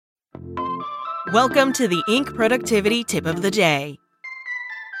Welcome to the Inc. Productivity Tip of the Day.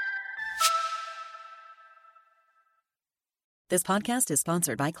 This podcast is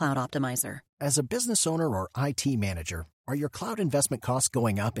sponsored by Cloud Optimizer. As a business owner or IT manager, are your cloud investment costs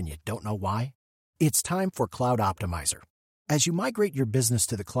going up and you don't know why? It's time for Cloud Optimizer. As you migrate your business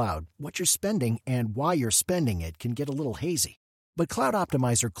to the cloud, what you're spending and why you're spending it can get a little hazy. But Cloud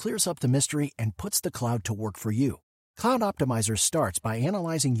Optimizer clears up the mystery and puts the cloud to work for you. Cloud Optimizer starts by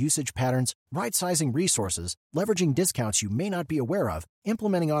analyzing usage patterns, right-sizing resources, leveraging discounts you may not be aware of,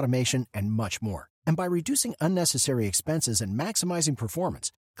 implementing automation, and much more. And by reducing unnecessary expenses and maximizing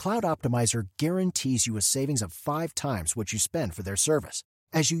performance, Cloud Optimizer guarantees you a savings of 5 times what you spend for their service.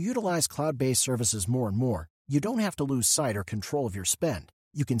 As you utilize cloud-based services more and more, you don't have to lose sight or control of your spend.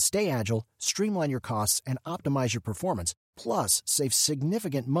 You can stay agile, streamline your costs, and optimize your performance, plus save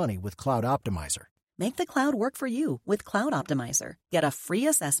significant money with Cloud Optimizer. Make the cloud work for you with Cloud Optimizer. Get a free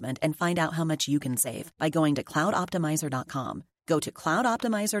assessment and find out how much you can save by going to cloudoptimizer.com. Go to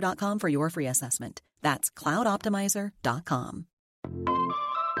cloudoptimizer.com for your free assessment. That's cloudoptimizer.com.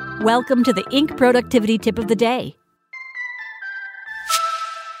 Welcome to the Inc. Productivity Tip of the Day.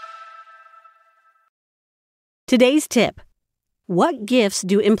 Today's tip: what gifts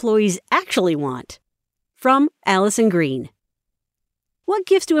do employees actually want? From Allison Green. What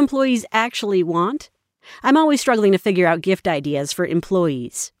gifts do employees actually want? I'm always struggling to figure out gift ideas for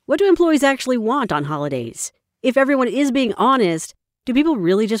employees. What do employees actually want on holidays? If everyone is being honest, do people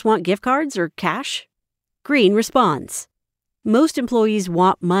really just want gift cards or cash? Green responds, most employees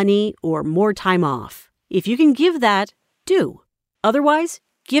want money or more time off. If you can give that, do. Otherwise,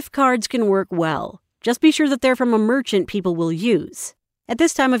 gift cards can work well. Just be sure that they're from a merchant people will use. At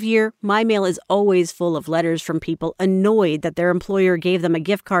this time of year, my mail is always full of letters from people annoyed that their employer gave them a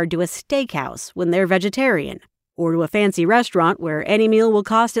gift card to a steakhouse when they're vegetarian, or to a fancy restaurant where any meal will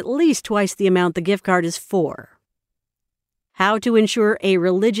cost at least twice the amount the gift card is for. How to ensure a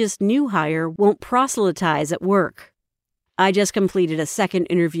religious new hire won't proselytize at work. I just completed a second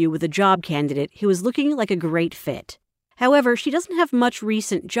interview with a job candidate who was looking like a great fit. However, she doesn't have much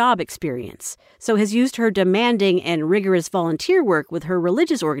recent job experience, so has used her demanding and rigorous volunteer work with her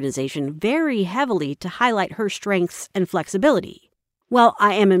religious organization very heavily to highlight her strengths and flexibility. While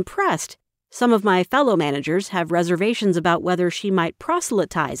I am impressed, some of my fellow managers have reservations about whether she might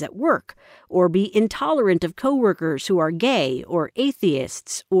proselytize at work or be intolerant of coworkers who are gay or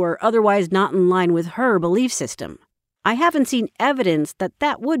atheists or otherwise not in line with her belief system. I haven't seen evidence that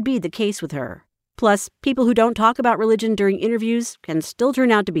that would be the case with her. Plus, people who don't talk about religion during interviews can still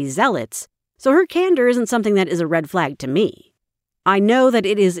turn out to be zealots, so her candor isn't something that is a red flag to me. I know that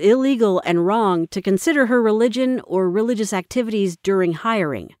it is illegal and wrong to consider her religion or religious activities during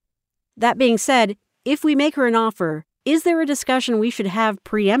hiring. That being said, if we make her an offer, is there a discussion we should have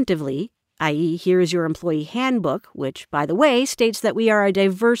preemptively, i.e., here is your employee handbook, which, by the way, states that we are a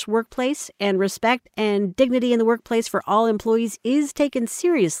diverse workplace and respect and dignity in the workplace for all employees is taken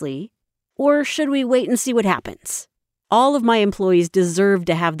seriously? Or should we wait and see what happens? All of my employees deserve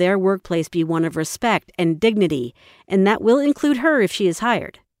to have their workplace be one of respect and dignity, and that will include her if she is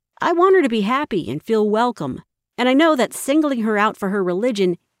hired. I want her to be happy and feel welcome, and I know that singling her out for her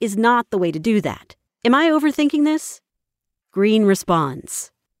religion is not the way to do that. Am I overthinking this? Green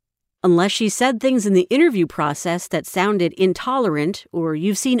responds, unless she said things in the interview process that sounded intolerant, or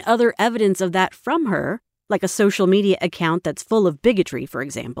you've seen other evidence of that from her, like a social media account that's full of bigotry, for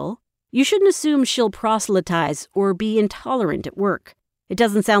example, you shouldn't assume she'll proselytize or be intolerant at work. It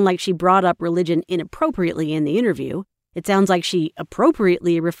doesn't sound like she brought up religion inappropriately in the interview. It sounds like she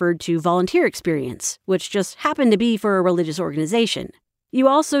appropriately referred to volunteer experience, which just happened to be for a religious organization. You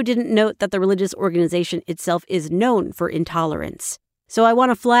also didn't note that the religious organization itself is known for intolerance. So I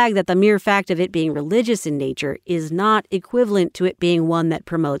want to flag that the mere fact of it being religious in nature is not equivalent to it being one that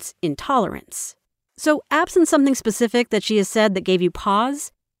promotes intolerance. So absent something specific that she has said that gave you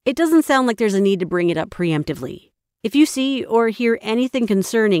pause, it doesn't sound like there's a need to bring it up preemptively. If you see or hear anything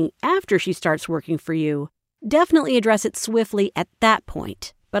concerning after she starts working for you, definitely address it swiftly at that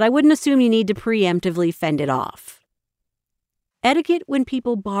point, but I wouldn't assume you need to preemptively fend it off. Etiquette when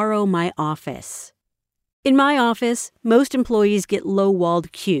people borrow my office. In my office, most employees get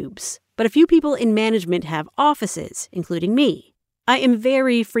low-walled cubes, but a few people in management have offices, including me. I am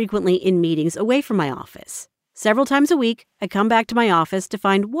very frequently in meetings away from my office. Several times a week, I come back to my office to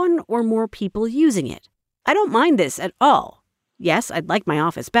find one or more people using it. I don't mind this at all. Yes, I'd like my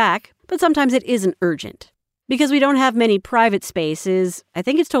office back, but sometimes it isn't urgent. Because we don't have many private spaces, I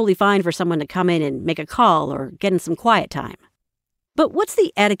think it's totally fine for someone to come in and make a call or get in some quiet time. But what's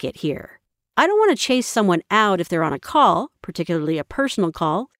the etiquette here? I don't want to chase someone out if they're on a call, particularly a personal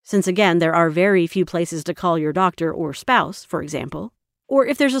call, since again, there are very few places to call your doctor or spouse, for example, or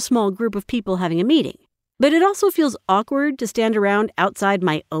if there's a small group of people having a meeting. But it also feels awkward to stand around outside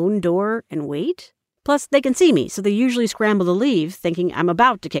my own door and wait. Plus, they can see me, so they usually scramble to leave, thinking I'm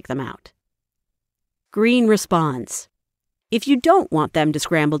about to kick them out. Green responds, if you don't want them to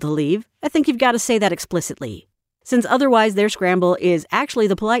scramble to leave, I think you've got to say that explicitly, since otherwise their scramble is actually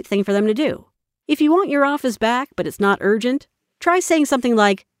the polite thing for them to do. If you want your office back, but it's not urgent, try saying something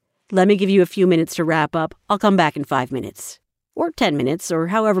like, let me give you a few minutes to wrap up, I'll come back in 5 minutes. Or 10 minutes, or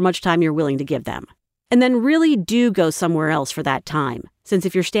however much time you're willing to give them. And then really do go somewhere else for that time, since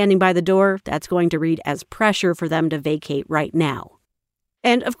if you're standing by the door, that's going to read as pressure for them to vacate right now.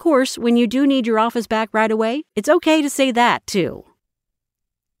 And of course, when you do need your office back right away, it's okay to say that too.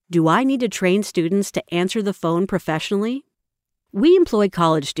 Do I need to train students to answer the phone professionally? We employ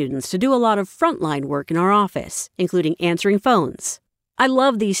college students to do a lot of frontline work in our office, including answering phones. I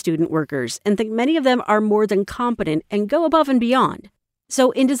love these student workers and think many of them are more than competent and go above and beyond.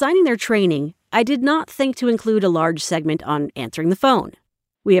 So in designing their training, I did not think to include a large segment on answering the phone.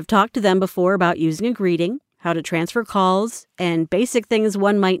 We have talked to them before about using a greeting, how to transfer calls, and basic things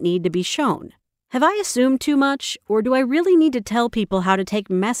one might need to be shown. Have I assumed too much, or do I really need to tell people how to take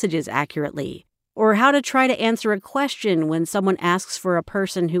messages accurately? Or how to try to answer a question when someone asks for a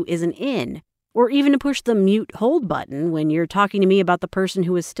person who isn't in? Or even to push the mute hold button when you're talking to me about the person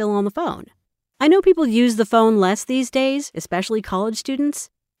who is still on the phone? I know people use the phone less these days, especially college students,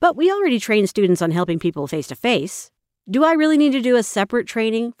 but we already train students on helping people face-to-face. Do I really need to do a separate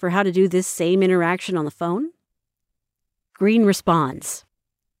training for how to do this same interaction on the phone? Green responds,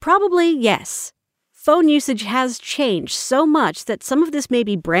 probably yes. Phone usage has changed so much that some of this may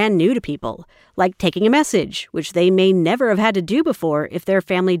be brand new to people, like taking a message, which they may never have had to do before if their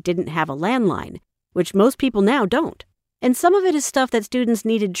family didn't have a landline, which most people now don't. And some of it is stuff that students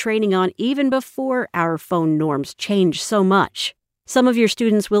needed training on even before our phone norms changed so much. Some of your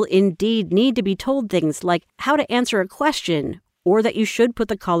students will indeed need to be told things like how to answer a question or that you should put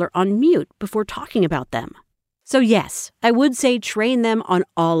the caller on mute before talking about them. So yes, I would say train them on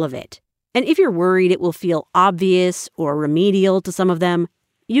all of it. And if you're worried it will feel obvious or remedial to some of them,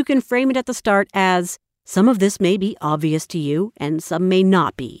 you can frame it at the start as, some of this may be obvious to you and some may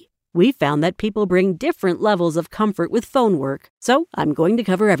not be. We found that people bring different levels of comfort with phone work, so I'm going to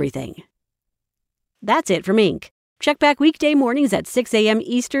cover everything. That's it from Inc. Check back weekday mornings at 6 a.m.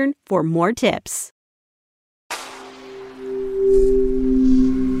 Eastern for more tips.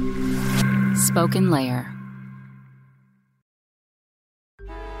 SpokenLayer.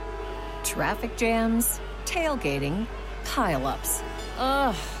 Traffic jams, tailgating, pile-ups.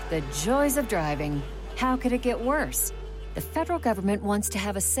 Ugh, the joys of driving. How could it get worse? The federal government wants to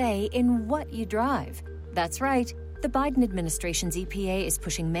have a say in what you drive. That's right. The Biden administration's EPA is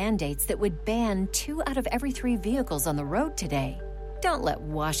pushing mandates that would ban 2 out of every 3 vehicles on the road today. Don't let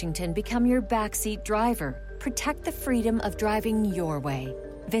Washington become your backseat driver. Protect the freedom of driving your way.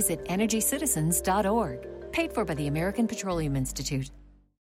 Visit EnergyCitizens.org. Paid for by the American Petroleum Institute.